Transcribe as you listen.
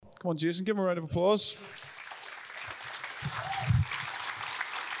Come on, Jason, give him a round of applause.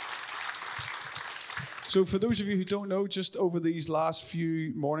 So for those of you who don't know, just over these last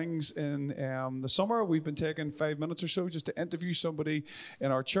few mornings in the summer, we've been taking 5 minutes or so just to interview somebody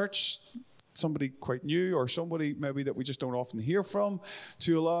in our church, somebody quite new or somebody maybe that we just don't often hear from,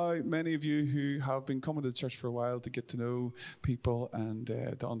 to allow many of you who have been coming to the church for a while to get to know people and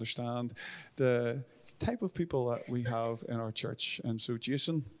to understand the type of people that we have in our church. And so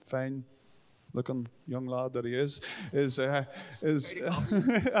Jason, fine looking young lad that he is I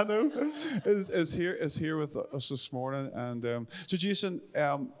know is here with us this morning. And so Jason,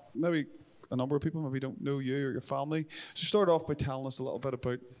 maybe a number of people maybe don't know you or your family, so start off by telling us a little bit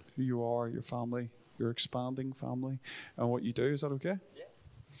about who you are, your family, your expanding family, and what you do. Is that okay? Yeah.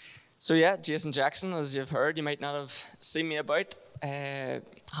 So yeah, Jason Jackson, as you've heard, you might not have seen me about.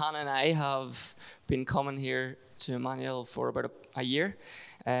 Hannah and I have been coming here to Emmanuel for about a year.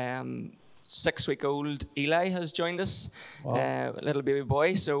 6-week-old Eli has joined us, wow. Little baby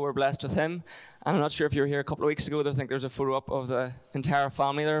boy, so we're blessed with him. And I'm not sure if you were here a couple of weeks ago, I think there's a photo up of the entire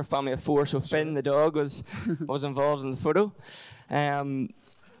family there, a family of 4, so Finn, the dog, was involved in the photo.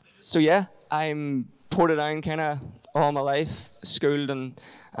 So yeah, I'm Portadown kind of all my life, schooled and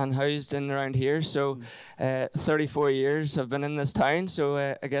housed in around here. So 34 years I've been in this town,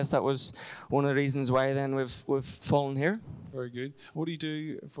 so I guess that was one of the reasons why then we've fallen here. Very good. What do you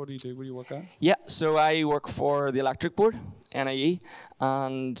do? What do you work at? Yeah, so I work for the Electric Board, NIE,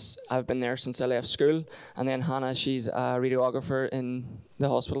 and I've been there since I left school. And then Hannah, she's a radiographer in the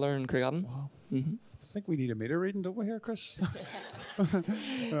hospital there in Craigavon. Wow. Mm-hmm. I think we need a meter reading, don't we, here, Chris?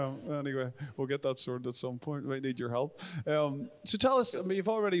 Anyway, we'll get that sorted at some point. We need your help. So tell us, I mean, you've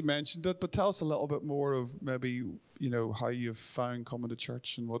already mentioned it, but tell us a little bit more of maybe, how you've found coming to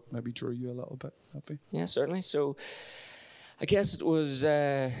church and what maybe drew you a little bit. Happy? Yeah, certainly. So I guess it was,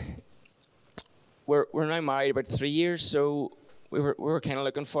 we're now married about 3 years, so we were kind of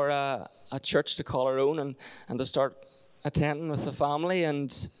looking for a church to call our own and to start attending with the family,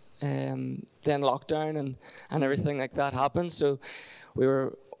 and then lockdown and everything like that happened, so we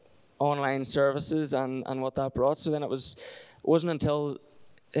were online services and what that brought. So then it wasn't until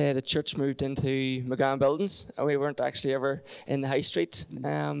the church moved into McGowan Buildings, and we weren't actually ever in the High Street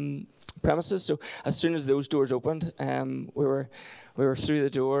premises. So as soon as those doors opened, we were through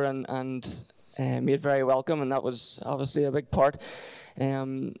the door and made very welcome, and that was obviously a big part.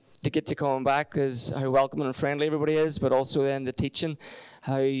 To get you coming back is how welcoming and friendly everybody is, but also then the teaching,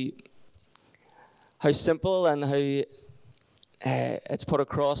 how simple and how it's put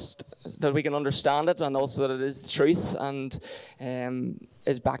across that we can understand it, and also that it is the truth and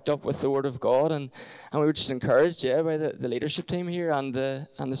is backed up with the Word of God, and we were just encouraged, by the leadership team here and the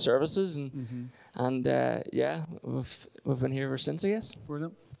services, and we've been here ever since, I guess.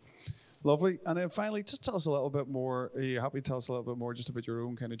 Brilliant. Lovely. And then finally, just tell us a little bit more. Are you happy to tell us a little bit more just about your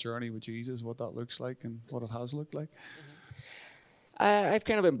own kind of journey with Jesus, what that looks like and what it has looked like? I've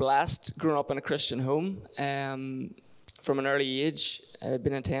kind of been blessed growing up in a Christian home. From an early age, I've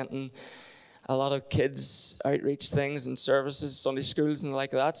been attending a lot of kids' outreach things and services, Sunday schools and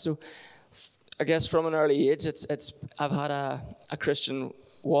like that. So I guess from an early age, I've had a Christian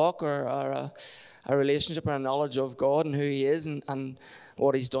walk or a relationship and a knowledge of God and who He is and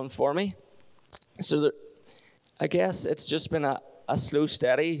what He's done for me. So I guess it's just been a slow,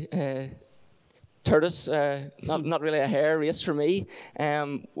 steady tortoise, not really a hare race for me,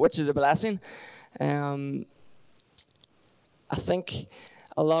 which is a blessing. I think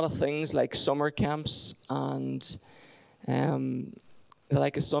a lot of things like summer camps and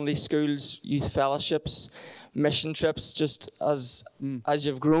like Sunday schools, youth fellowships, mission trips, just as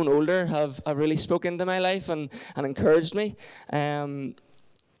you've grown older, have really spoken into my life and encouraged me.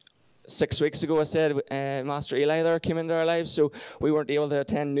 6 weeks ago, I said Master Eli there came into our lives, so we weren't able to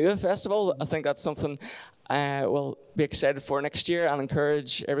attend Nua Festival. I think that's something we'll be excited for next year, and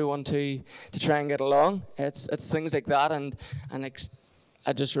encourage everyone to try and get along. It's things like that, and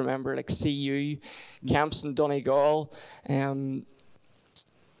I just remember like CU camps in Donegal,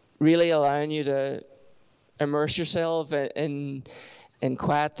 really allowing you to immerse yourself in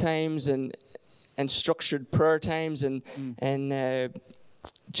quiet times and structured prayer times and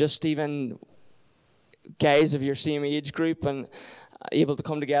just even guys of your same age group and able to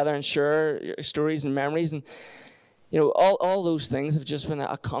come together and share your stories and memories, and all those things have just been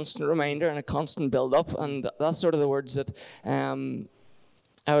a constant reminder and a constant build up, and that's sort of the words that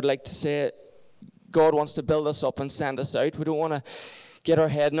I would like to say. God wants to build us up and send us out. We don't want to get our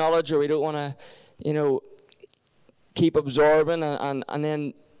head knowledge, or we don't want to keep absorbing and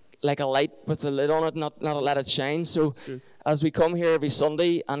then like a light with the lid on it, not let it shine. So as we come here every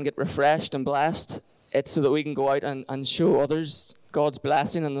Sunday and get refreshed and blessed, it's so that we can go out and show others God's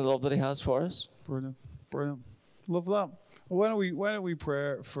blessing and the love that He has for us. Brilliant, brilliant. Love that. Well, why don't we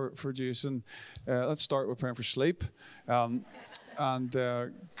pray for Jason? Let's start with praying for sleep, and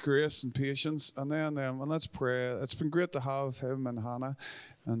grace and patience, and then and let's pray. It's been great to have him and Hannah,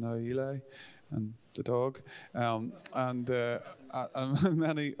 and now Eli, and the dog, and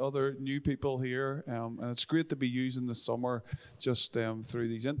many other new people here. And it's great to be using the summer just through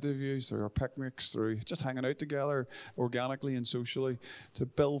these interviews, through our picnics, through just hanging out together organically and socially to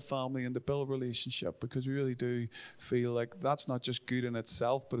build family and to build relationship, because we really do feel like that's not just good in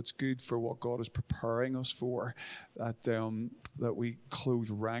itself, but it's good for what God is preparing us for, that we close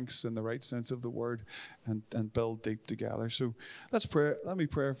ranks in the right sense of the word and build deep together. So let's pray. Let me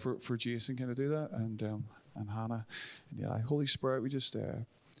pray for Jason. Can I do that? And Hannah, and yeah, Holy Spirit, we just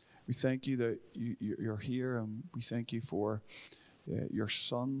we thank you that you're here, and we thank you for your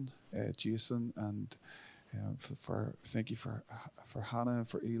son, Jason, and thank you for Hannah and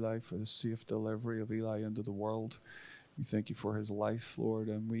for Eli, for the safe delivery of Eli into the world. We thank you for his life, Lord,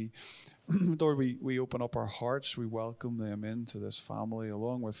 and we, Lord, we open up our hearts. We welcome them into this family,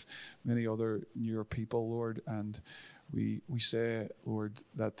 along with many other newer people, Lord, and we say, Lord,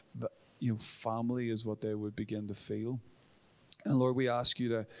 that family is what they would begin to feel. And Lord, we ask you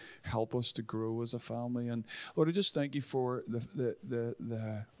to help us to grow as a family. And Lord, I just thank you for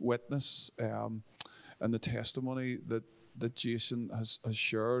the witness and the testimony that Jason has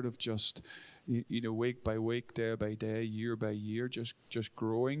shared of just, week by week, day by day, year by year, just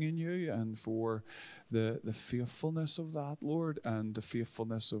growing in you, and for the faithfulness of that, Lord, and the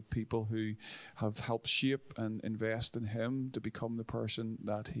faithfulness of people who have helped shape and invest in him to become the person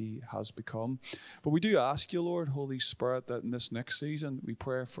that he has become. But we do ask you, Lord, Holy Spirit, that in this next season, we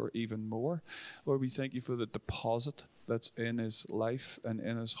pray for even more. Lord, we thank you for the deposit that's in his life and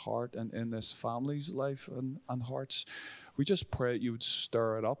in his heart and in this family's life and hearts. We just pray that you would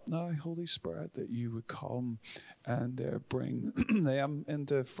stir it up now, Holy Spirit, that you would come and bring them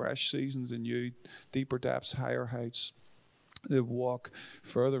into fresh seasons in you, deeper depths, higher heights. They walk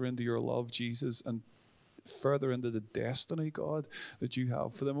further into your love, Jesus, and further into the destiny, God, that you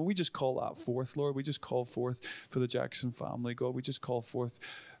have for them. And we just call that forth, Lord. We just call forth for the Jackson family, God. We just call forth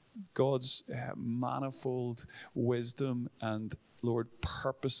God's manifold wisdom and, Lord,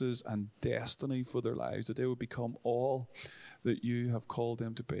 purposes and destiny for their lives, that they would become all that you have called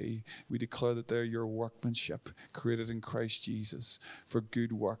them to be. We declare that they're your workmanship, created in Christ Jesus for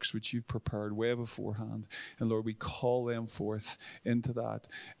good works, which you've prepared way beforehand. And Lord, we call them forth into that.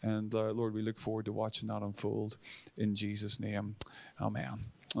 And Lord, we look forward to watching that unfold in Jesus' name. Amen.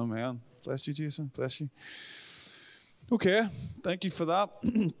 Amen. Bless you, Jason. Bless you. Okay, thank you for that.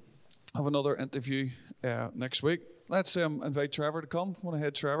 Have another interview next week. Let's invite Trevor to come. Want to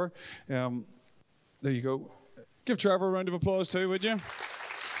head Trevor? There you go. Give Trevor a round of applause too, would you?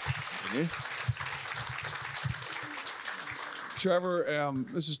 Thank you. Trevor,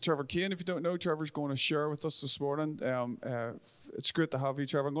 this is Trevor Kane. If you don't know, Trevor's going to share with us this morning. It's great to have you,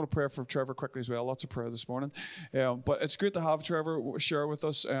 Trevor. I'm going to pray for Trevor quickly as well. Lots of prayer this morning. But it's great to have Trevor share with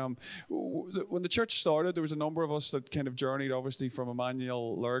us. When the church started, there was a number of us that kind of journeyed, obviously, from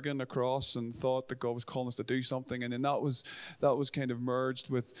Emmanuel Lurgan across and thought that God was calling us to do something. And then that was kind of merged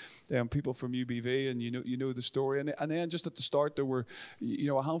with people from UBV, and you know the story. And then just at the start, there were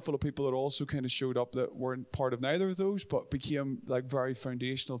a handful of people that also kind of showed up that weren't part of neither of those, but became like very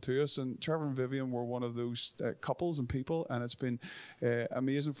foundational to us. And Trevor and Vivian were one of those couples and people, and it's been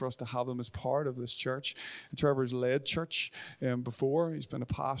amazing for us to have them as part of this church. And Trevor's led church before. He's been a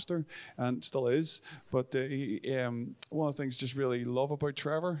pastor and still is, but one of the things I just really love about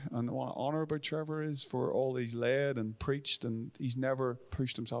Trevor and want to honor about Trevor is for all he's led and preached, and he's never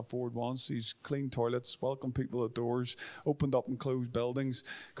pushed himself forward once. He's cleaned toilets, welcomed people at doors, opened up and closed buildings,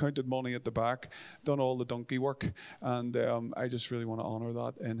 counted money at the back, done all the donkey work, and I just really want to honor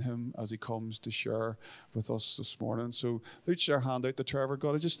that in him as he comes to share with us this morning. So let's share a hand out to Trevor.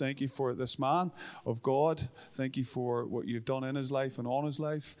 God, I just thank you for this man of God. Thank you for what you've done in his life and on his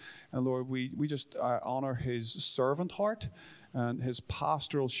life. And Lord, we just honor his servant heart and his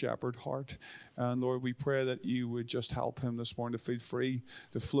pastoral shepherd heart. And Lord, we pray that you would just help him this morning to feel free,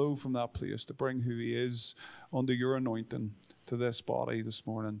 to flow from that place, to bring who he is under your anointing to this body this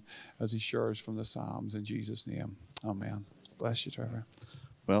morning as he shares from the Psalms in Jesus' name. Amen. Bless you, Trevor.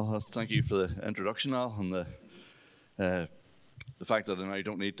 Well, thank you for the introduction, Al, and the fact that I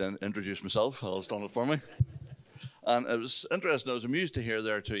don't need to introduce myself. Al's done it for me. And it was interesting. I was amused to hear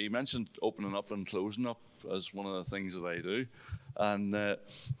there too. He mentioned opening up and closing up as one of the things that I do. And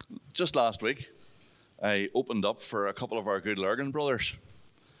just last week, I opened up for a couple of our good Lurgan brothers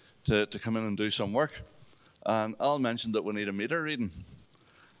to come in and do some work. And Al mentioned that we need a meter reading.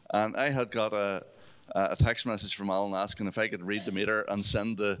 And I had got a text message from Alan asking if I could read the meter and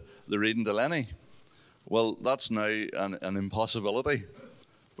send the reading to Lenny. Well, that's now an impossibility,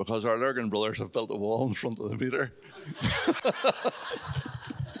 because our Lurgan brothers have built a wall in front of the meter.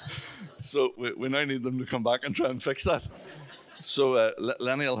 So we now need them to come back and try and fix that. So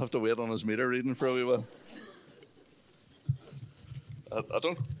Lenny will have to wait on his meter reading for a wee while. I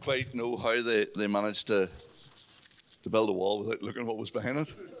don't quite know how they managed to build a wall without looking what was behind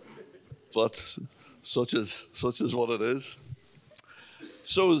it, but such is what it is.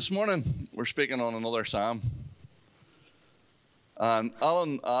 So this morning we're speaking on another psalm, and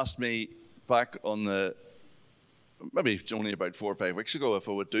Alan asked me back on maybe it's only about 4 or 5 weeks ago if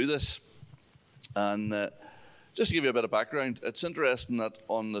I would do this. And just to give you a bit of background, it's interesting that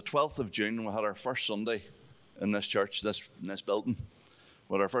on the 12th of June we had our first Sunday in this church, in this building,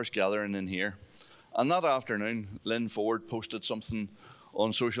 with our first gathering in here. And that afternoon, Lynn Ford posted something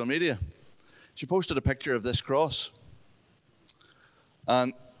on social media. She posted a picture of this cross.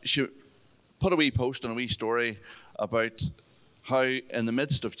 And she put a wee post and a wee story about how in the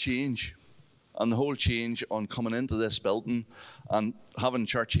midst of change, and the whole change on coming into this building and having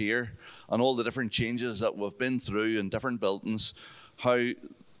church here, and all the different changes that we've been through in different buildings, how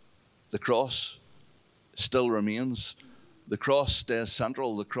the cross still remains. The cross stays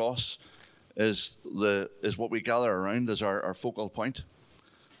central. The cross is what we gather around as our focal point.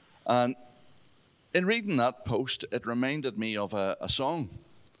 And in reading that post, it reminded me of a song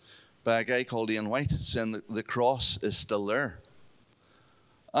by a guy called Ian White, saying that the cross is still there.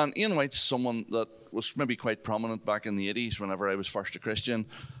 And Ian White's someone that was maybe quite prominent back in the 80s whenever I was first a Christian.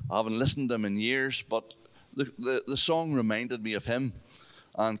 I haven't listened to him in years, but the song reminded me of him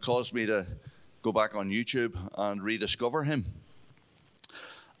and caused me to go back on YouTube and rediscover him.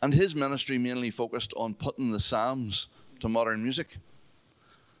 And his ministry mainly focused on putting the Psalms to modern music.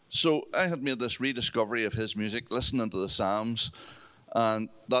 So I had made this rediscovery of his music, listening to the Psalms, and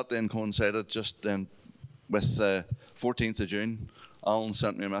that then coincided just then with the 14th of June. Alan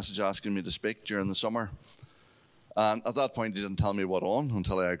sent me a message asking me to speak during the summer. And at that point, he didn't tell me what on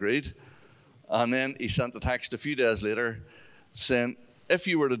until I agreed. And then he sent a text a few days later saying, if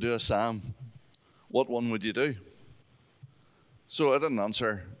you were to do a psalm, what one would you do? So I didn't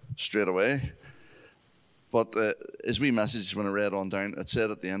answer straight away. But his wee message, when I read on down, it said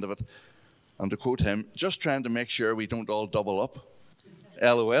at the end of it, and to quote him, just trying to make sure we don't all double up.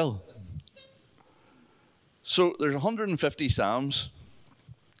 LOL. So there's 150 psalms.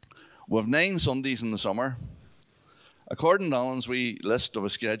 We have 9 Sundays in the summer. According to Alan's wee list of a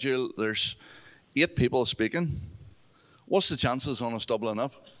schedule, there's 8 people speaking. What's the chances on us doubling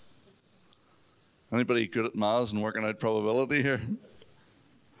up? Anybody good at maths and working out probability here?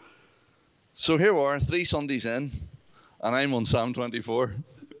 So here we are, 3 Sundays in, and I'm on Psalm 24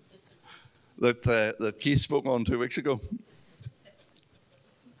 that Keith spoke on 2 weeks ago.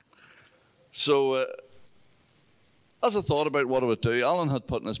 So as I thought about what I would do, Alan had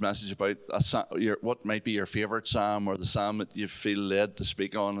put in his message about what might be your favourite psalm, or the psalm that you feel led to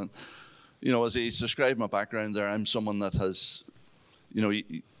speak on. And, you know, as he's described my background there, I'm someone that has, you know,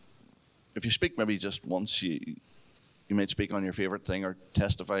 if you speak maybe just once, you might speak on your favourite thing or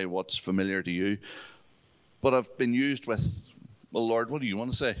testify what's familiar to you. But I've been used with, well, Lord, what do you want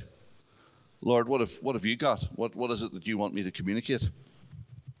to say? Lord, what have you got? What is it that you want me to communicate?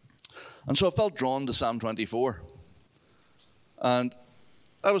 And so I felt drawn to Psalm 24. And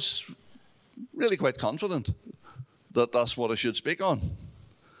I was really quite confident that that's what I should speak on.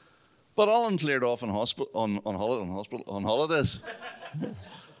 But Alan cleared off on holidays.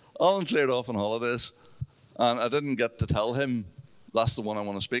 Alan cleared off on holidays, and I didn't get to tell him that's the one I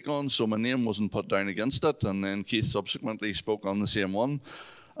want to speak on, so my name wasn't put down against it, and then Keith subsequently spoke on the same one.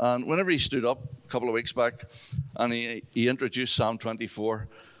 And whenever he stood up a couple of weeks back and he introduced Psalm 24,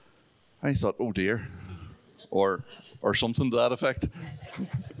 I thought, oh dear, or something to that effect.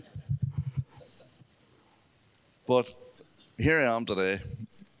 But here I am today,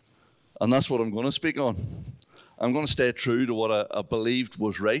 and that's what I'm going to speak on. I'm going to stay true to what I believed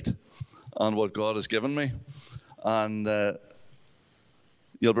was right and what God has given me. And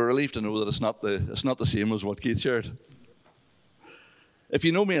you'll be relieved to know that it's not the same as what Keith shared. If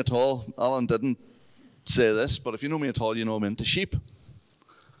you know me at all, Alan didn't say this, but if you know me at all, you know I'm into sheep,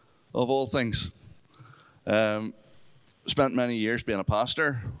 of all things. Spent many years being a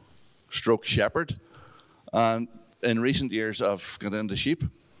pastor, stroke shepherd, and in recent years I've got into sheep.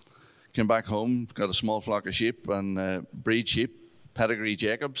 Came back home, got a small flock of sheep, and breed sheep, pedigree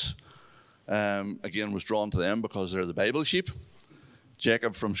Jacobs. again, was drawn to them because they're the Bible sheep.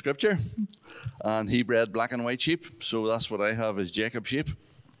 Jacob from Scripture, and he bred black and white sheep, so that's what I have is Jacob sheep.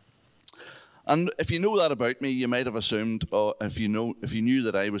 And if you know that about me, you might have assumed, if you knew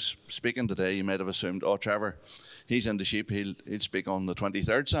that I was speaking today, you might have assumed, Trevor, he's into sheep, he'll speak on the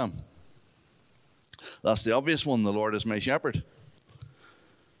 23rd Psalm. That's the obvious one, the Lord is my shepherd.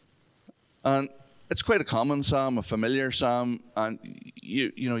 And it's quite a common psalm, a familiar psalm, and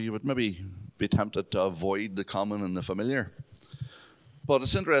you would maybe be tempted to avoid the common and the familiar. But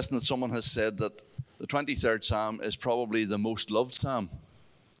it's interesting that someone has said that the 23rd Psalm is probably the most loved psalm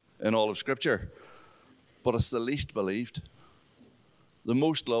in all of Scripture, but it's the least believed. The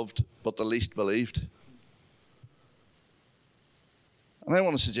most loved, but the least believed. And I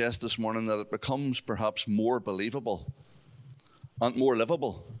want to suggest this morning that it becomes perhaps more believable and more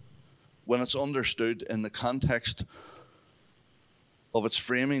livable when it's understood in the context of its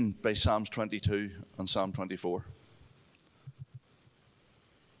framing by Psalms 22 and Psalm 24.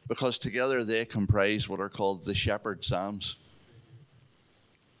 Because together they comprise what are called the shepherd psalms.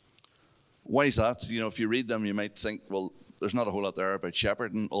 Why is that? If you read them, you might think, well, there's not a whole lot there about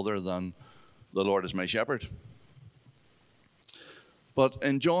shepherding other than the Lord is my shepherd. But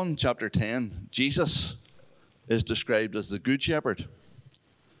in John chapter 10, Jesus is described as the good shepherd.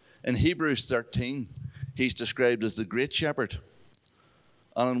 In Hebrews 13, he's described as the great shepherd.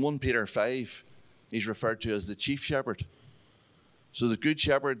 And in 1 Peter 5, he's referred to as the chief shepherd. So the good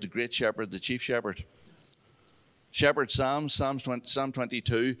shepherd, the great shepherd, the chief shepherd. Shepherd Psalms, Psalm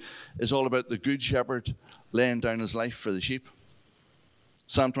 22 is all about the good shepherd laying down his life for the sheep.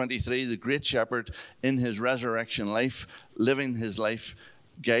 Psalm 23, the great shepherd in his resurrection life, living his life,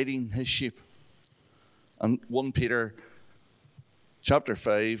 guiding his sheep. And 1 Peter chapter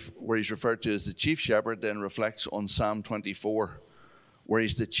 5, where he's referred to as the chief shepherd, then reflects on Psalm 24, where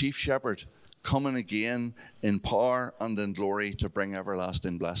he's the chief shepherd coming again in power and in glory to bring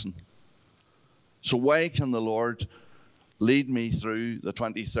everlasting blessing. So why can the Lord lead me through the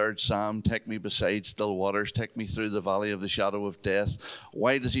 23rd Psalm, take me beside still waters, take me through the valley of the shadow of death?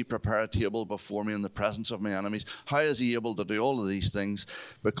 Why does he prepare a table before me in the presence of my enemies? How is he able to do all of these things?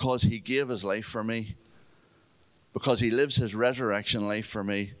 Because he gave his life for me, because he lives his resurrection life for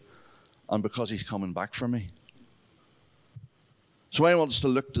me, and because he's coming back for me. So I want us to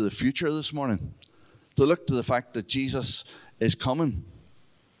look to the future this morning, to look to the fact that Jesus is coming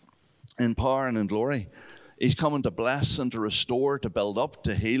in power and in glory. He's coming to bless and to restore, to build up,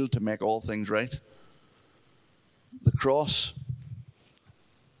 to heal, to make all things right. The cross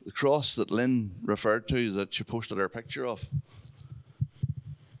that Lynn referred to, that she posted her picture of,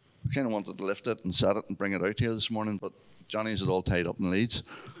 I kind of wanted to lift it and set it and bring it out here this morning, but Johnny's it all tied up in Leeds.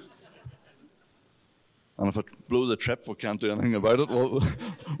 And if it blow the trip, we can't do anything about it.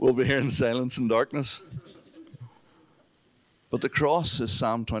 We'll be here in silence and darkness. But the cross is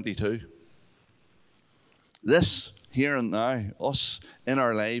Psalm 22. This, here and now, us in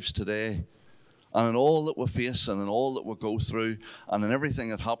our lives today, and in all that we face and in all that we go through, and in everything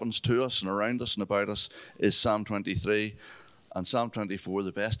that happens to us and around us and about us, is Psalm 23. And Psalm 24,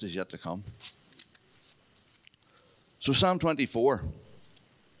 the best is yet to come. So Psalm 24.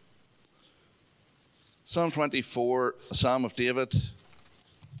 Psalm 24, a Psalm of David.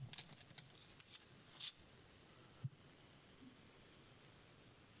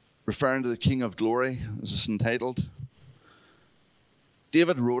 Referring to the King of Glory, as it's entitled.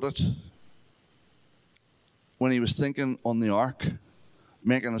 David wrote it when he was thinking on the ark,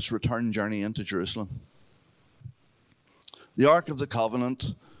 making its return journey into Jerusalem. The Ark of the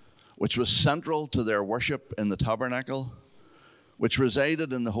Covenant, which was central to their worship in the tabernacle, which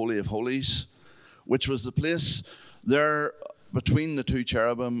resided in the Holy of Holies, which was the place there between the two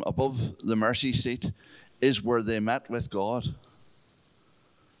cherubim above the mercy seat, is where they met with God.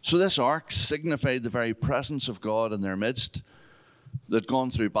 So this ark signified the very presence of God in their midst. They'd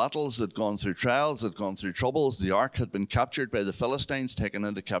gone through battles, they'd gone through trials, they'd gone through troubles. The ark had been captured by the Philistines, taken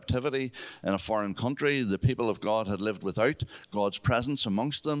into captivity in a foreign country. The people of God had lived without God's presence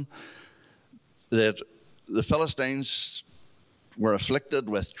amongst them. The Philistines were afflicted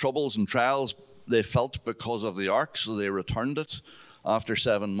with troubles and trials they felt because of the ark, so they returned it after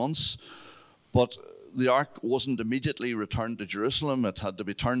 7 months. But the ark wasn't immediately returned to Jerusalem. It had to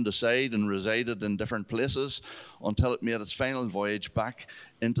be turned aside and resided in different places until it made its final voyage back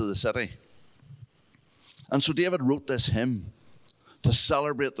into the city. And so David wrote this hymn to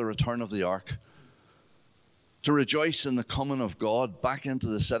celebrate the return of the ark, to rejoice in the coming of God back into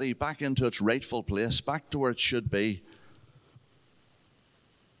the city, back into its rightful place, back to where it should be.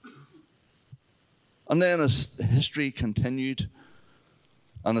 And then as history continued,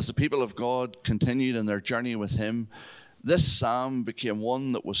 And as the people of God continued in their journey with him, this psalm became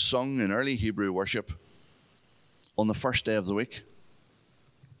one that was sung in early Hebrew worship on the first day of the week.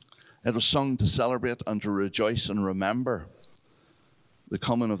 It was sung to celebrate and to rejoice and remember the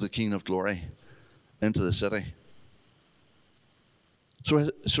coming of the King of Glory into the city.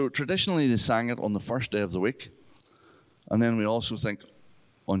 So traditionally they sang it on the first day of the week. And then we also think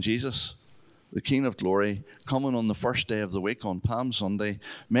on Jesus, the King of Glory, coming on the first day of the week on Palm Sunday,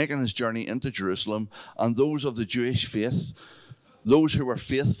 making his journey into Jerusalem. And those of the Jewish faith, those who were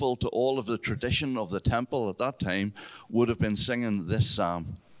faithful to all of the tradition of the temple at that time, would have been singing this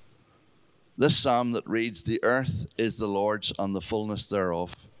psalm. This psalm that reads, "The earth is the Lord's and the fullness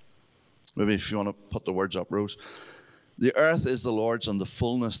thereof." Maybe if you want to put the words up, Rose. "The earth is the Lord's and the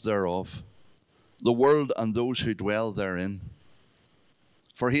fullness thereof, the world and those who dwell therein.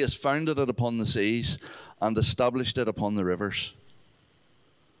 For he has founded it upon the seas and established it upon the rivers.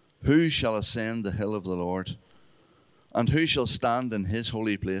 Who shall ascend the hill of the Lord? And who shall stand in his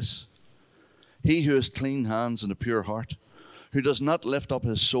holy place? He who has clean hands and a pure heart, who does not lift up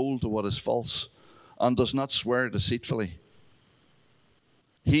his soul to what is false, and does not swear deceitfully.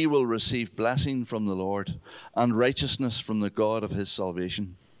 He will receive blessing from the Lord, and righteousness from the God of his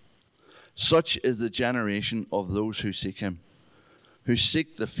salvation. Such is the generation of those who seek him, who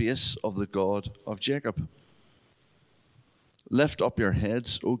seek the face of the God of Jacob. Lift up your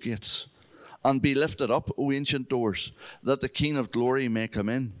heads, O gates, and be lifted up, O ancient doors, that the King of Glory may come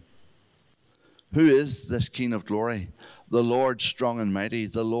in. Who is this King of Glory? The Lord strong and mighty,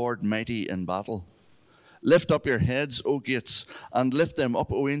 the Lord mighty in battle. Lift up your heads, O gates, and lift them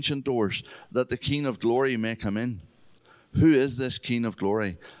up, O ancient doors, that the King of Glory may come in. Who is this King of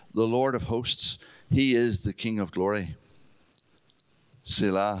Glory? The Lord of hosts, he is the King of Glory.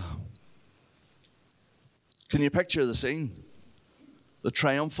 Selah. Can you picture the scene? The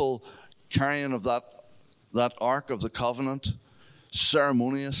triumphal carrying of that Ark of the Covenant,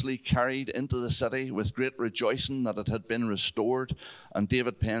 ceremoniously carried into the city with great rejoicing that it had been restored. And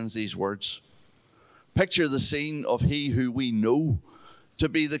David pens these words. Picture the scene of he who we know to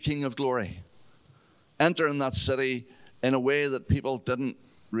be the King of Glory, entering that city in a way that people didn't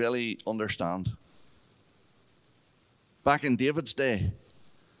really understand. Back in David's day,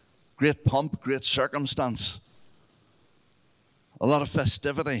 great pomp, great circumstance, a lot of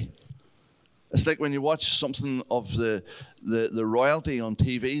festivity. It's like when you watch something of the royalty on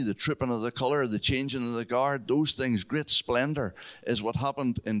TV, the tripping of the colour, the changing of the guard, those things, great splendour is what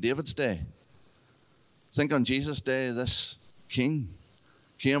happened in David's day. Think on Jesus' day, this king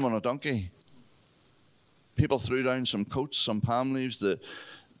came on a donkey. People threw down some coats, some palm leaves.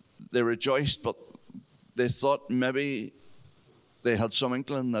 They rejoiced, but they thought maybe they had some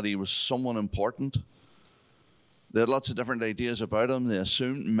inkling that he was someone important. They had lots of different ideas about him. They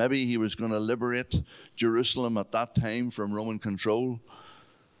assumed maybe he was going to liberate Jerusalem at that time from Roman control.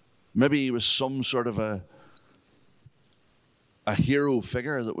 Maybe he was some sort of a hero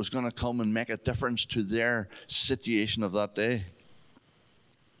figure that was going to come and make a difference to their situation of that day.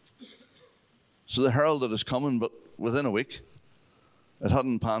 So they heralded his coming, but within a week, it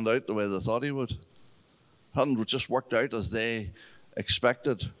hadn't panned out the way they thought he would. It hadn't just worked out as they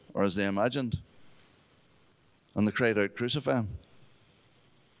expected or as they imagined. And they cried out, "Crucify him.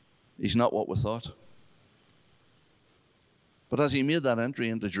 He's not what we thought." But as he made that entry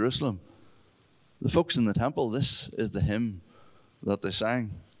into Jerusalem, the folks in the temple, this is the hymn that they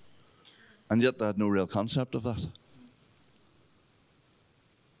sang. And yet they had no real concept of that.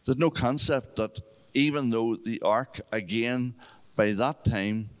 They had no concept that even though the ark, again, by that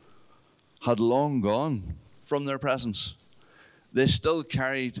time, had long gone from their presence, they still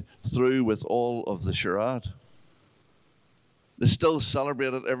carried through with all of the charade. They still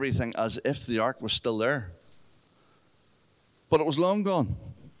celebrated everything as if the ark was still there. But it was long gone.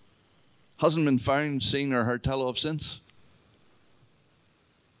 Hasn't been found, seen, or heard tell of since.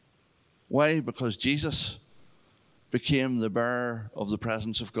 Why? Because Jesus became the bearer of the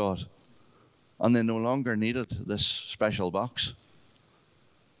presence of God. And they no longer needed this special box.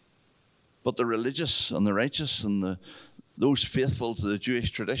 But the religious and the righteous and those faithful to the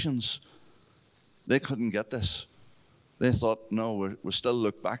Jewish traditions, they couldn't get this. They thought, no, we still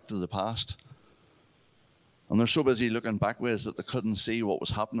look back to the past. And they're so busy looking backwards that they couldn't see what was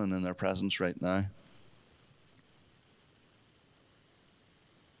happening in their presence right now.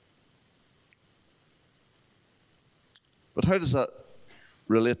 But how does that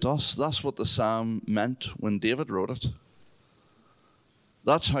relate to us? That's what the psalm meant when David wrote it.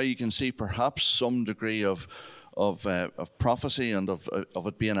 That's how you can see perhaps some degree of prophecy and of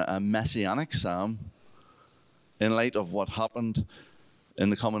it being a messianic psalm in light of what happened in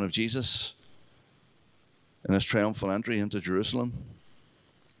the coming of Jesus, in his triumphal entry into Jerusalem.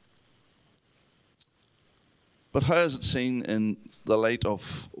 But how is it seen in the light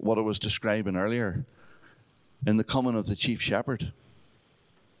of what I was describing earlier, in the coming of the chief shepherd?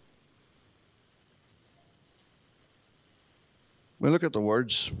 We look at the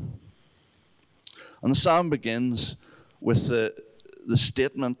words, and the psalm begins with the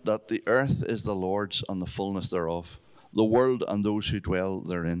statement that the earth is the Lord's and the fullness thereof, the world and those who dwell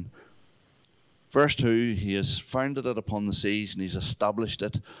therein. Verse 2, he has founded it upon the seas and he's established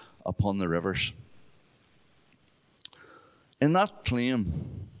it upon the rivers. In that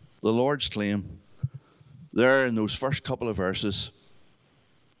claim, the Lord's claim, there in those first couple of verses,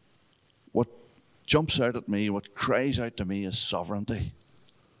 what jumps out at me, what cries out to me is sovereignty.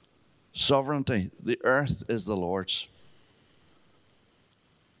 Sovereignty. The earth is the Lord's.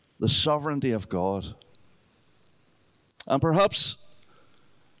 The sovereignty of God. And perhaps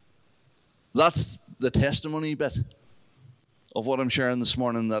that's the testimony bit of what I'm sharing this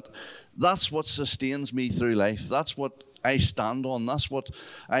morning, that's what sustains me through life. That's what I stand on. That's what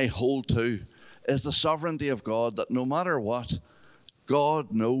I hold to, is the sovereignty of God, that no matter what,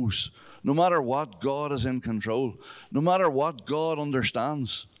 God knows. No matter what, God is in control. No matter what, God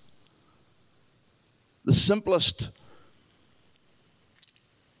understands. The simplest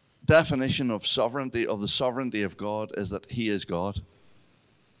definition of sovereignty, of the sovereignty of God, is that he is God.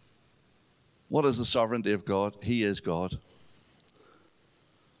 What is the sovereignty of God? He is God.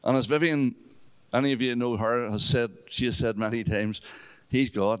 And as Vivian, any of you know her, she has said many times, he's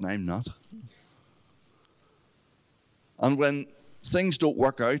God and I'm not. And when things don't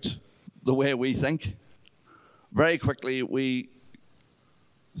work out the way we think, very quickly we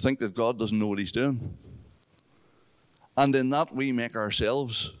think that God doesn't know what he's doing. And in that we make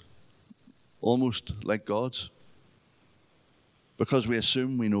ourselves almost like gods, because we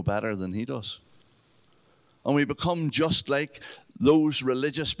assume we know better than he does. And we become just like those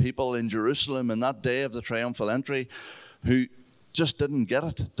religious people in Jerusalem in that day of the triumphal entry who just didn't get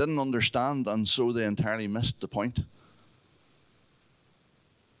it, didn't understand, and so they entirely missed the point.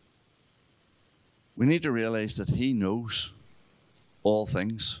 We need to realize that he knows all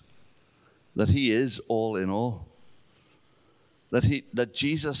things, that he is all in all, that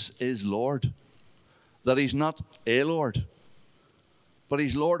Jesus is Lord, that he's not a Lord, but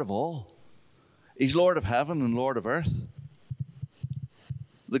he's Lord of all. He's Lord of heaven and Lord of earth.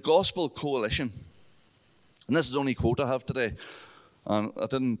 The Gospel Coalition, and this is the only quote I have today, and I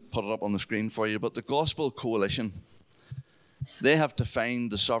didn't put it up on the screen for you, but the Gospel Coalition, they have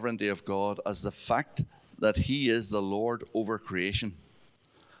defined the sovereignty of God as the fact that he is the Lord over creation.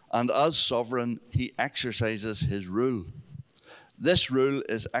 And as sovereign, he exercises his rule. This rule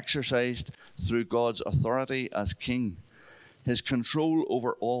is exercised through God's authority as king, his control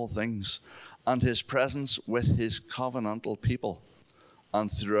over all things, and his presence with his covenantal people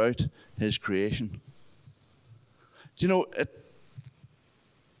and throughout his creation. Do you know,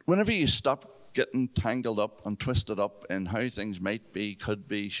 whenever you stop getting tangled up and twisted up in how things might be, could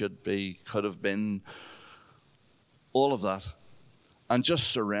be, should be, could have been, all of that, and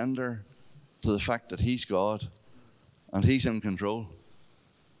just surrender to the fact that he's God and he's in control,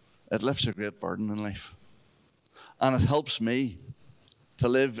 it lifts a great burden in life. And it helps me to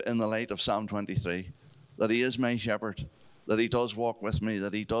live in the light of Psalm 23, that he is my shepherd, that he does walk with me,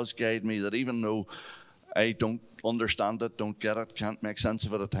 that he does guide me, that even though I don't understand it, don't get it, can't make sense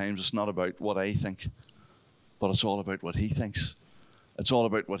of it at times, it's not about what I think, but it's all about what he thinks. It's all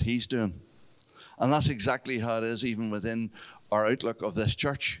about what he's doing. And that's exactly how it is even within our outlook of this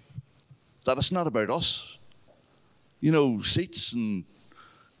church, that it's not about us. You know, seats and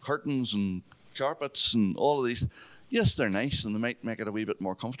curtains and carpets and all of these, yes, they're nice and they might make it a wee bit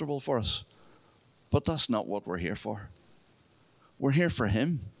more comfortable for us, but that's not what we're here for. We're here for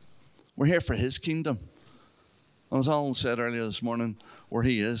him. We're here for his kingdom. And as Alan said earlier this morning, where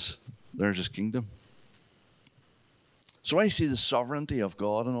he is, there's his kingdom. So I see the sovereignty of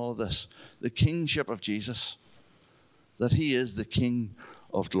God in all of this, the kingship of Jesus, that he is the King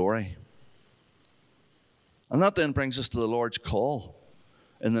of glory. And that then brings us to the Lord's call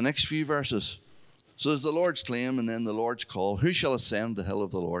in the next few verses. So there's the Lord's claim and then the Lord's call. Who shall ascend the hill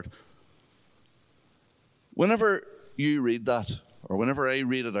of the Lord? Whenever you read that, or whenever I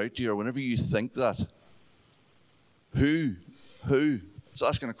read it out to you, or whenever you think that, who, it's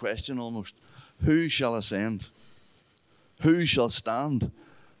asking a question almost. Who shall ascend? Who shall stand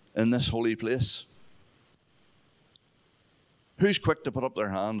in this holy place? Who's quick to put up their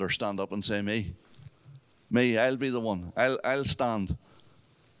hand or stand up and say, me? Me, I'll be the one. I'll stand.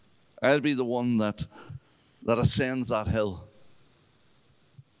 I'll be the one that ascends that hill.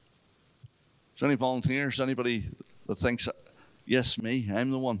 there any volunteers? Anybody that thinks, yes, me,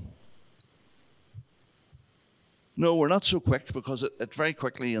 I'm the one? No, we're not so quick, because it very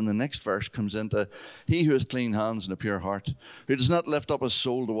quickly in the next verse comes into, he who has clean hands and a pure heart, who does not lift up his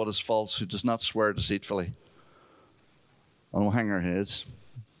soul to what is false, who does not swear deceitfully. And we'll hang our heads.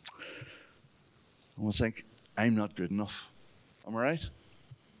 And we'll think, I'm not good enough. Am I right?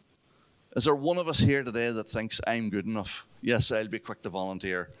 Is there one of us here today that thinks I'm good enough? Yes, I'll be quick to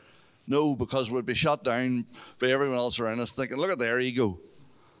volunteer. No, because we'll be shot down by everyone else around us thinking, look at their ego.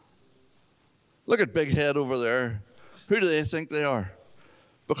 Look at Big Head over there. Who do they think they are?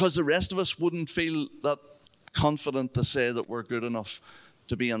 Because the rest of us wouldn't feel that confident to say that we're good enough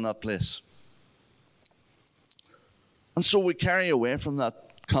to be in that place. And so we carry away from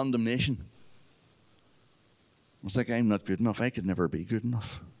that condemnation. We think, I'm not good enough. I could never be good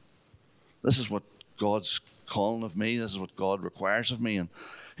enough. This is what God's calling of me. This is what God requires of me. And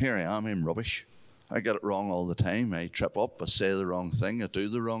here I am, I'm rubbish. I get it wrong all the time. I trip up, I say the wrong thing, I do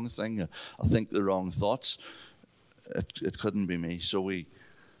the wrong thing, I think the wrong thoughts. It couldn't be me. So we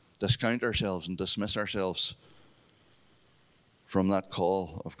discount ourselves and dismiss ourselves from that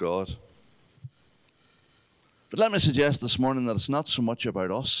call of God. But let me suggest this morning that it's not so much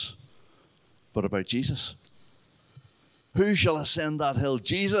about us, but about Jesus. Who shall ascend that hill?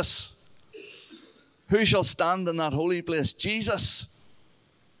 Jesus. Who shall stand in that holy place? Jesus.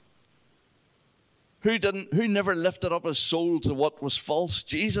 Who never lifted up his soul to what was false?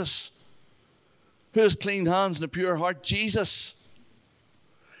 Jesus. Who has clean hands and a pure heart? Jesus.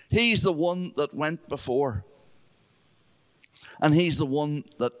 He's the one that went before. And he's the one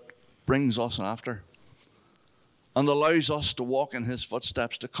that brings us after. And allows us to walk in his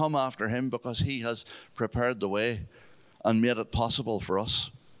footsteps, to come after him, because he has prepared the way and made it possible for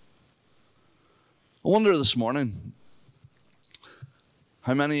us. I wonder this morning,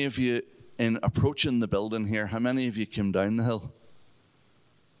 how many of you, in approaching the building here, how many of you came down the hill?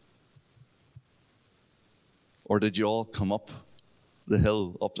 Or did you all come up the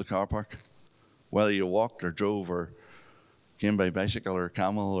hill, up the car park? Whether you walked or drove or came by bicycle or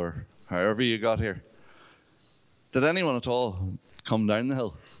camel or however you got here. Did anyone at all come down the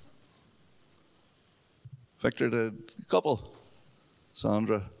hill? Victor did. A couple.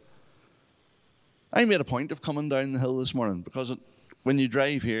 Sandra. I made a point of coming down the hill this morning because when you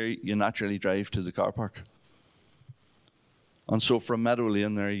drive here, you naturally drive to the car park. And so from Meadow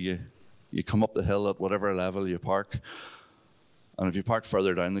Lane there, you come up the hill at whatever level you park. And if you park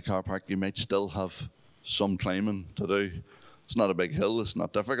further down the car park, you might still have some climbing to do. It's not a big hill, it's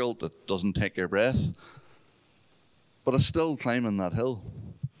not difficult, it doesn't take your breath. But it's still climbing that hill.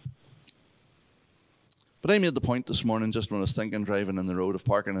 But I made the point this morning, just when I was thinking, driving in the road, of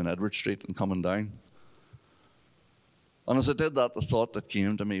parking in Edward Street and coming down. And as I did that, the thought that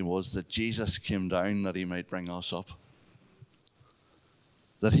came to me was that Jesus came down that he might bring us up.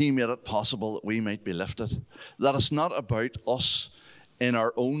 That he made it possible that we might be lifted. That it's not about us in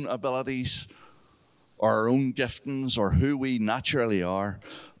our own abilities or our own giftings or who we naturally are,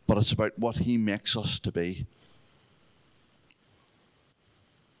 but it's about what he makes us to be.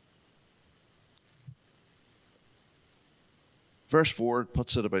 Verse 4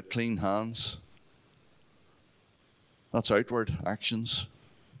 puts it about clean hands. That's outward actions.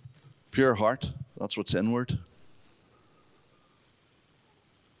 Pure heart, that's what's inward.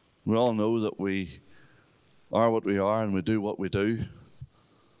 We all know that we are what we are and we do what we do.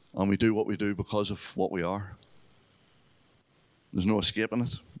 And we do what we do because of what we are. There's no escaping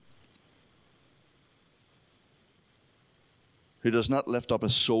it. Who does not lift up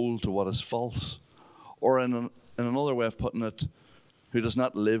his soul to what is false. Or in another way of putting it, who does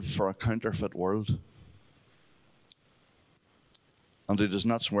not live for a counterfeit world. And who does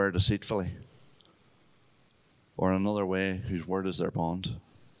not swear deceitfully. Or another way, whose word is their bond.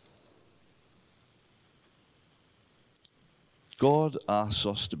 God asks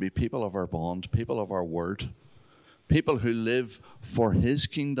us to be people of our bond, people of our word, people who live for his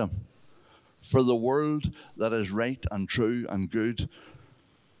kingdom, for the world that is right and true and good.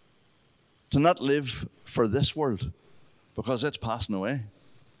 To not live for this world, because it's passing away.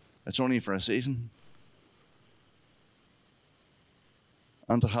 It's only for a season.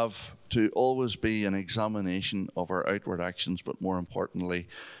 And to always be an examination of our outward actions, but more importantly,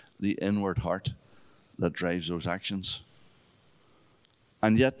 the inward heart that drives those actions.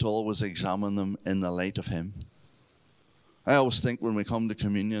 And yet to always examine them in the light of him. I always think when we come to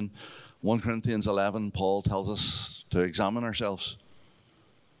communion, 1 Corinthians 11, Paul tells us to examine ourselves.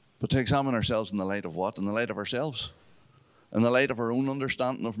 But to examine ourselves in the light of what? In the light of ourselves. in the light of our own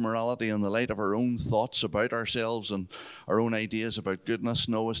understanding of morality, in the light of our own thoughts about ourselves and our own ideas about goodness.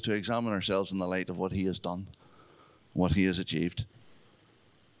 No, it's to examine ourselves in the light of what he has done, what he has achieved.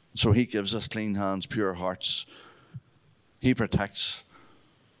 So he gives us clean hands, pure hearts. He protects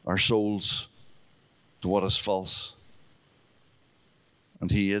our souls to what is false.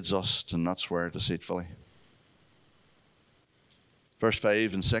 And he aids us to not swear deceitfully. Verse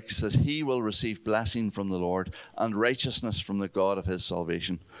 5 and 6 says, he will receive blessing from the Lord and righteousness from the God of his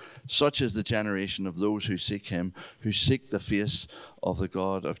salvation. Such is the generation of those who seek him, who seek the face of the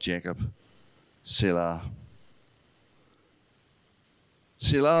God of Jacob. Selah.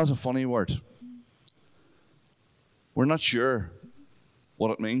 Selah is a funny word. We're not sure what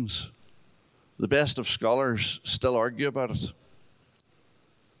it means. The best of scholars still argue about it,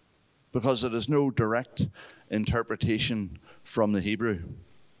 because it is no direct interpretation from the Hebrew.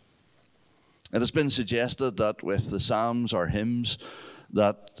 It has been suggested that with the Psalms or hymns,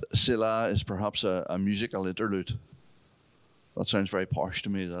 that Selah is perhaps a musical interlude. That sounds very posh to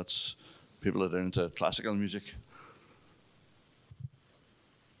me. That's people that are into classical music.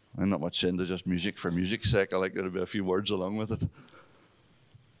 I'm not much into just music for music's sake. I like there to be a few words along with it.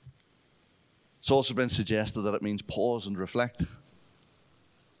 It's also been suggested that it means pause and reflect.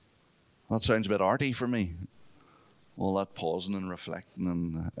 That sounds a bit arty for me. All that pausing and reflecting,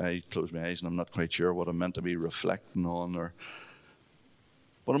 and I close my eyes and I'm not quite sure what I'm meant to be reflecting on.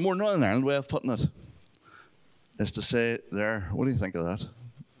 But a more Northern Ireland way of putting it is to say there, what do you think of that?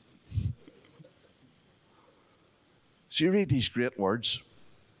 So you read these great words,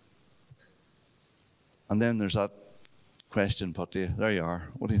 and then there's that question put to you. There you are.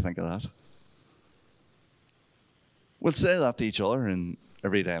 What do you think of that? We'll say that to each other in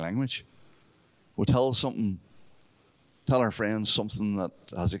everyday language. We'll tell our friends something that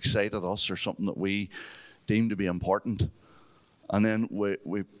has excited us or something that we deem to be important. And then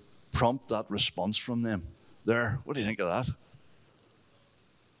we prompt that response from them. There, what do you think of that?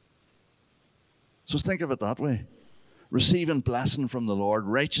 So think of it that way. Receiving blessing from the Lord,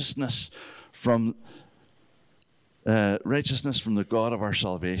 righteousness from the God of our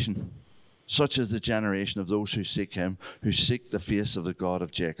salvation. Such is the generation of those who seek him, who seek the face of the God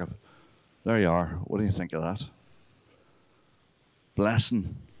of Jacob. There you are. What do you think of that?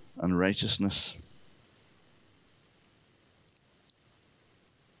 Blessing and righteousness.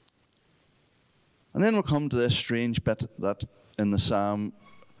 And then we'll come to this strange bit that in the psalm,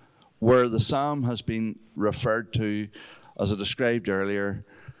 where the psalm has been referred to, as I described earlier,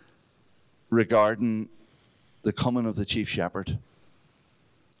 regarding the coming of the chief shepherd.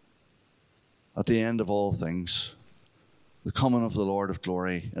 At the end of all things, the coming of the Lord of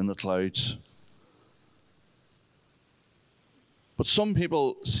glory in the clouds. But some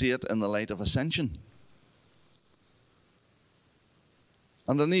people see it in the light of ascension.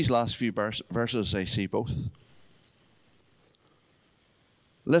 And in these last few verses, I see both.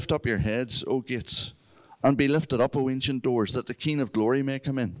 Lift up your heads, O gates, and be lifted up, O ancient doors, that the King of glory may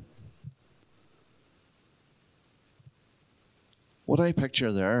come in. What I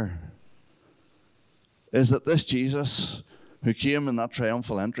picture there is that this Jesus, who came in that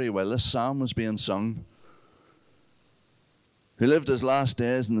triumphal entry while this psalm was being sung, who lived his last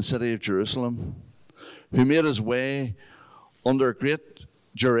days in the city of Jerusalem, who made his way under great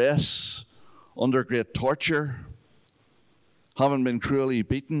duress, under great torture, having been cruelly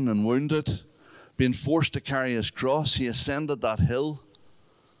beaten and wounded, being forced to carry his cross, he ascended that hill,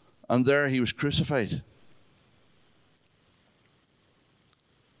 and there he was crucified.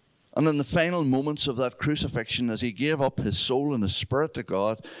 And in the final moments of that crucifixion, as he gave up his soul and his spirit to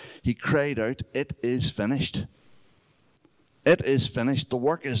God, he cried out, "It is finished. It is finished. The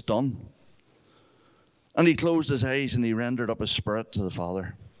work is done." And he closed his eyes and he rendered up his spirit to the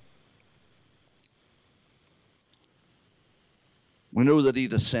Father. We know that he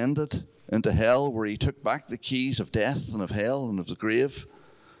descended into hell, where he took back the keys of death and of hell and of the grave.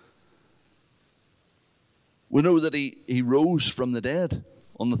 We know that he rose from the dead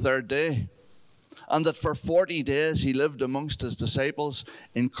on the third day, and that for 40 days he lived amongst his disciples,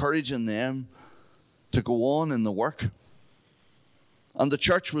 encouraging them to go on in the work. And the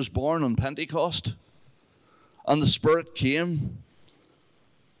church was born on Pentecost, and the Spirit came,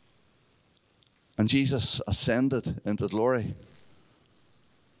 and Jesus ascended into glory.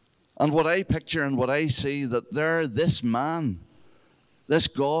 And what I picture and what I see, that there, this man, this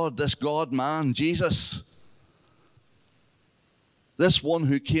God-man, Jesus, this one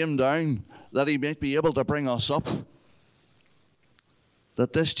who came down that he might be able to bring us up,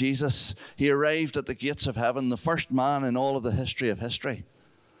 that this Jesus, he arrived at the gates of heaven, the first man in all of the history of history,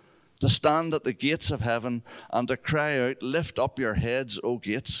 to stand at the gates of heaven and to cry out, lift up your heads, O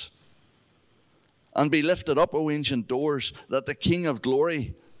gates, and be lifted up, O ancient doors, that the King of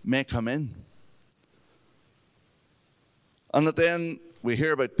glory may come in. And that then we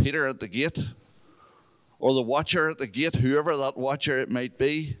hear about Peter at the gate, or the watcher at the gate, whoever that watcher it might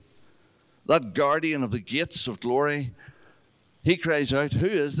be, that guardian of the gates of glory. He cries out, who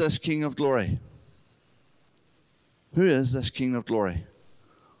is this King of glory? Who is this King of glory?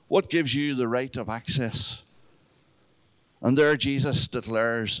 What gives you the right of access? And there Jesus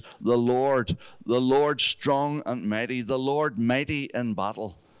declares, the Lord strong and mighty, the Lord mighty in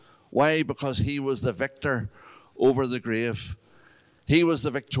battle. Why? Because he was the victor over the grave. He was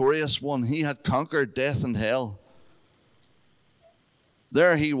the victorious one. He had conquered death and hell.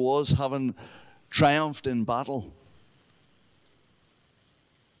 There he was, having triumphed in battle.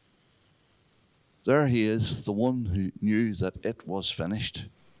 There he is, the one who knew that it was finished,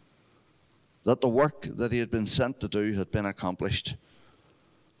 that the work that he had been sent to do had been accomplished.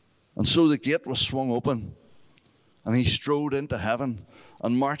 And so the gate was swung open, and he strode into heaven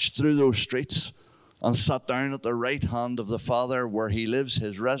and marched through those streets and sat down at the right hand of the Father, where he lives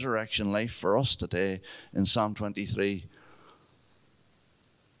his resurrection life for us today in Psalm 23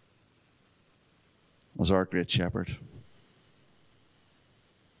 as our great shepherd.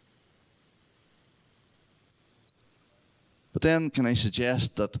 But then can I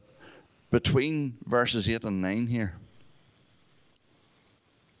suggest that between verses 8 and 9 here,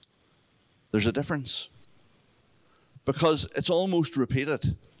 there's a difference, because it's almost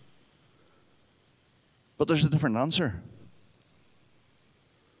repeated, but there's a different answer.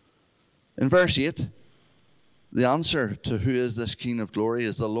 In verse 8, the answer to who is this King of glory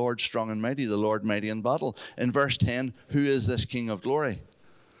is the Lord strong and mighty, the Lord mighty in battle. In verse 10, who is this King of glory?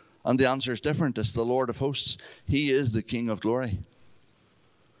 And the answer is different. It's the Lord of hosts. He is the King of glory.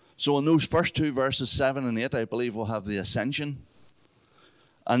 So in those first two verses, 7 and 8, I believe we'll have the ascension.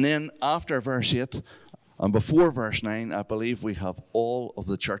 And then after verse 8 and before verse 9, I believe we have all of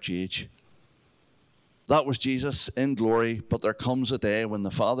the church age. That was Jesus in glory, but there comes a day when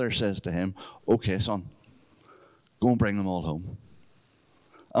the Father says to him, okay, son, go and bring them all home.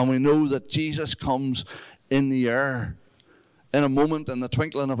 And we know that Jesus comes in the air. In a moment, in the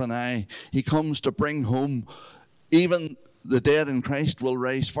twinkling of an eye, he comes to bring home. Even the dead in Christ will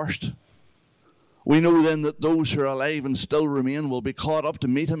rise first. We know then that those who are alive and still remain will be caught up to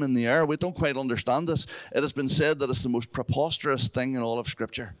meet him in the air. We don't quite understand this. It has been said that it's the most preposterous thing in all of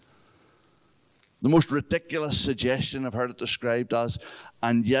Scripture. The most ridiculous suggestion I've heard it described as,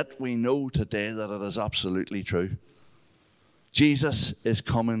 and yet we know today that it is absolutely true. Jesus is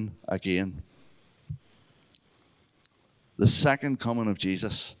coming again. The second coming of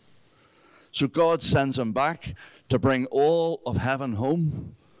Jesus. So God sends him back to bring all of heaven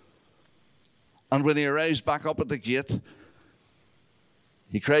home. And when he arrives back up at the gate,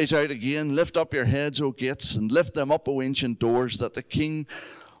 he cries out again, lift up your heads, O gates, and lift them up, O ancient doors, that the King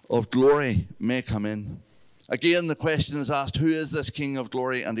of glory may come in. Again, the question is asked, who is this King of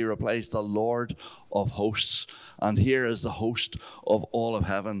glory? And he replies, the Lord of hosts. And here is the host of all of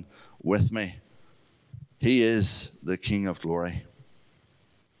heaven with me. He is the King of glory.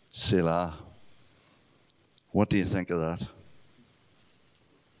 Selah. What do you think of that?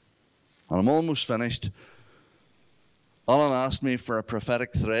 And I'm almost finished. Alan asked me for a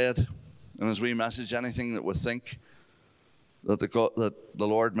prophetic thread, and as we message anything that we think that the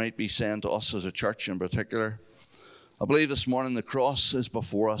Lord might be saying to us as a church in particular. I believe this morning the cross is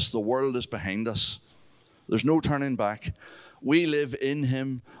before us. The world is behind us. There's no turning back. We live in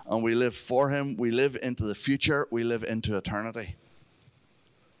him and we live for him. We live into the future. We live into eternity.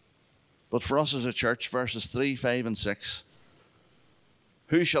 But for us as a church, verses 3, 5, and 6,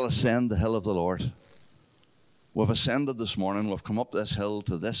 who shall ascend the hill of the Lord? We've ascended this morning. We've come up this hill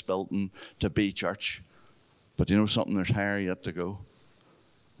to this building to be church. But you know something? There's higher yet to go.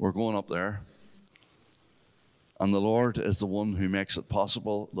 We're going up there. And the Lord is the one who makes it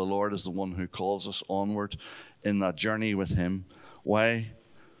possible. The Lord is the one who calls us onward in that journey with him. Why?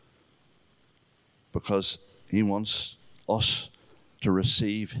 Because he wants us to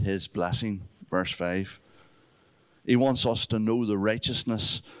receive his blessing. Verse 5. He wants us to know the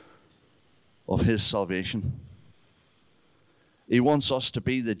righteousness of his salvation. He wants us to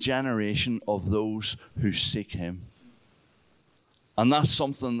be the generation of those who seek him. And that's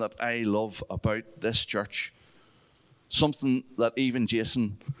something that I love about this church. Something that even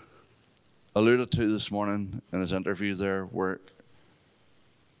Jason alluded to this morning in his interview there, where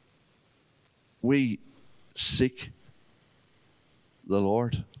we seek the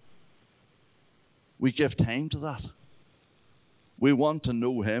Lord. We give time to that. We want to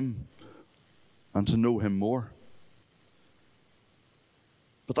know him. and to know him more.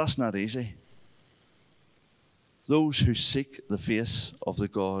 But that's not easy. Those who seek the face of the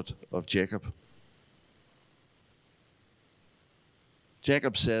God of Jacob.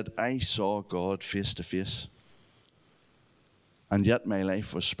 Jacob said, I saw God face to face, and yet my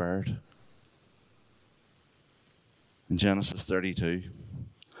life was spared. In Genesis 32.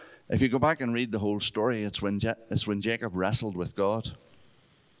 If you go back and read the whole story, it's when Jacob wrestled with God.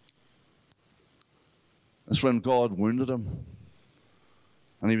 It's when God wounded him,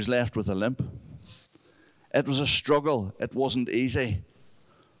 and he was left with a limp. It was a struggle. It wasn't easy.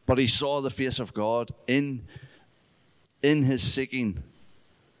 But he saw the face of God in his seeking.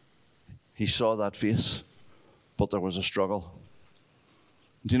 He saw that face, but there was a struggle.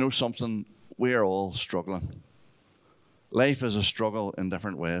 Do you know something? We're all struggling. Life is a struggle in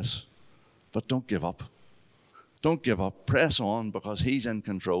different ways, but don't give up. Don't give up. Press on, because he's in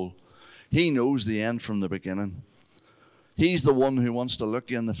control. He knows the end from the beginning. He's the one who wants to look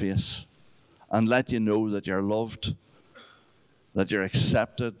you in the face and let you know that you're loved, that you're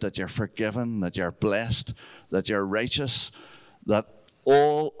accepted, that you're forgiven, that you're blessed, that you're righteous, that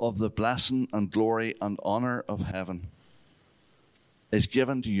all of the blessing and glory and honor of heaven is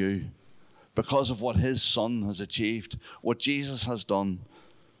given to you because of what his Son has achieved, what Jesus has done.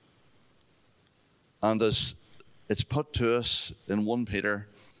 And as it's put to us in 1 Peter,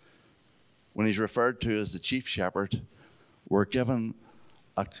 when he's referred to as the chief shepherd, we're given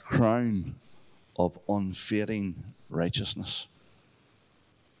a crown of unfading righteousness.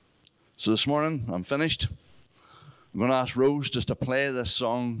 So this morning, I'm finished. I'm going to ask Rose just to play this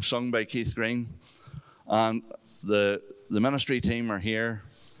song sung by Keith Green. And the ministry team are here.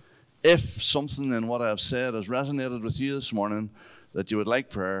 If something in what I've said has resonated with you this morning, that you would like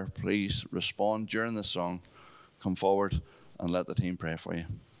prayer, please respond during this song. Come forward and let the team pray for you.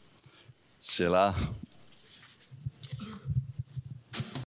 Selah.